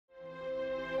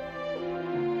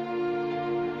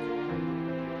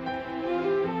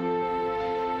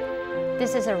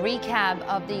This is a recap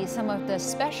of some of the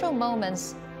special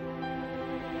moments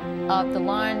of the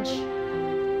launch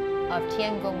of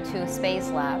Tiangong-2 Space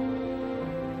Lab.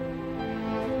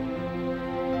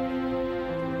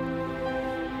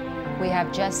 We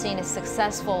have just seen a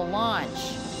successful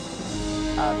launch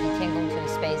of the Tiangong-2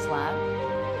 Space Lab.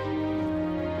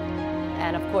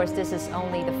 And of course, this is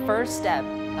only the first step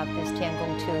of this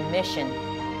Tiangong-2 mission.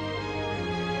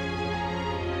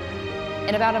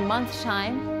 In about a month's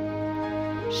time,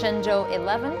 Shenzhou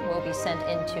 11 will be sent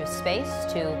into space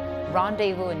to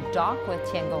rendezvous and dock with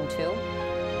Tiangong-2.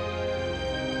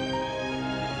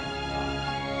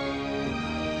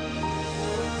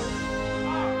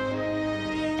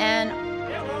 And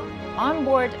on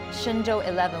board Shenzhou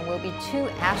 11 will be 2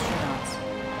 astronauts.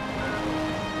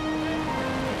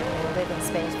 They will live in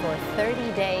space for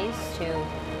 30 days to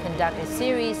conduct a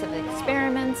series of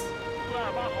experiments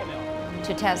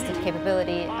to test the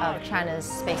capability of China's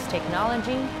space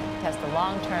technology, test the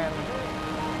long-term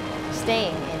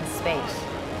staying in space.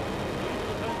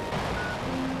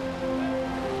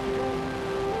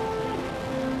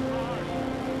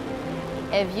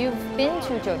 If you've been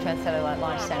to Zhouquan Satellite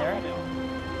Launch Center,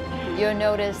 you'll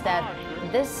notice that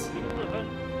this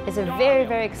is a very,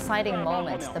 very exciting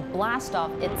moment. The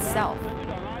blast-off itself,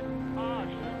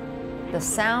 the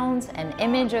sounds and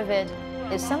image of it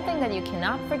is something that you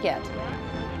cannot forget.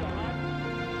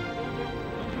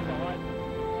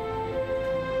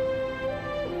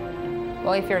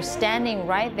 Well, if you're standing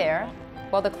right there,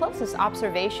 well, the closest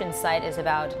observation site is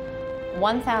about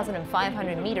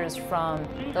 1,500 meters from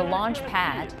the launch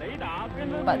pad,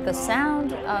 but the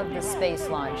sound of the space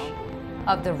launch,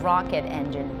 of the rocket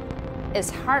engine, is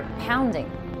heart-pounding.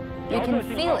 You can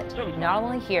feel it, not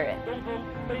only hear it.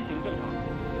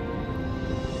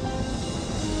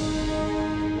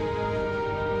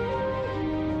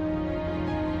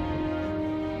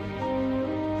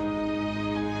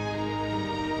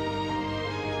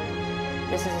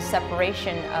 This is a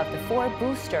separation of the 4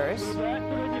 boosters.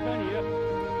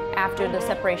 After the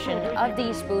separation of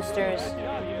these boosters,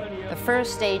 the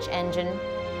first stage engine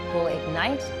will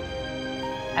ignite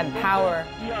and power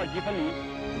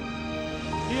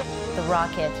the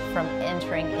rocket from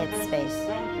entering its space.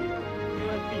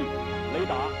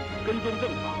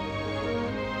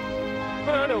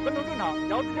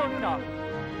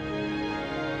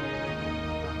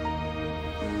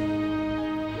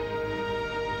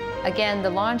 Again, the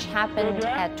launch happened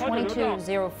at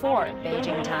 22:04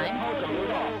 Beijing time.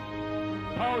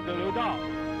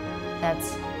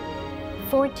 That's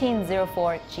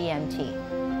 14:04 GMT.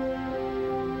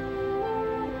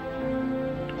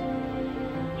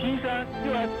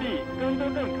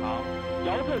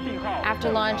 After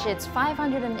launch, it's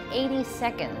 580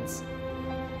 seconds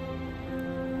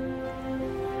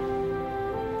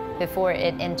before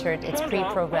it entered its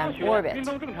pre-programmed orbit.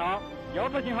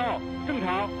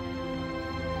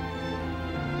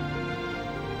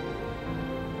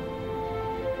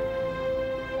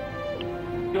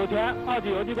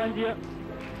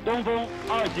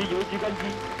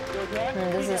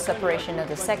 This is separation of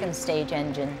the second stage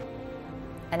engine.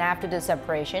 And after the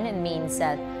separation, it means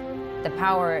that the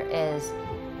power is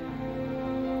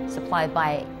supplied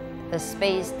by the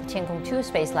Tiangong-2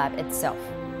 Space Lab itself.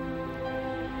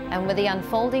 And with the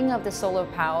unfolding of the solar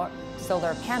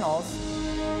panels,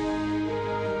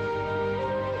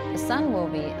 the sun will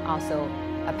be also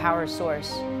a power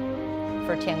source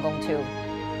for Tiangong-2.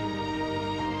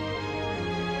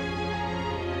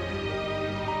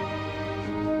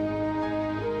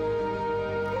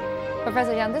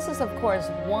 Professor Yang, this is of course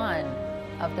one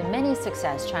of the many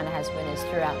success China has witnessed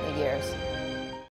throughout the years.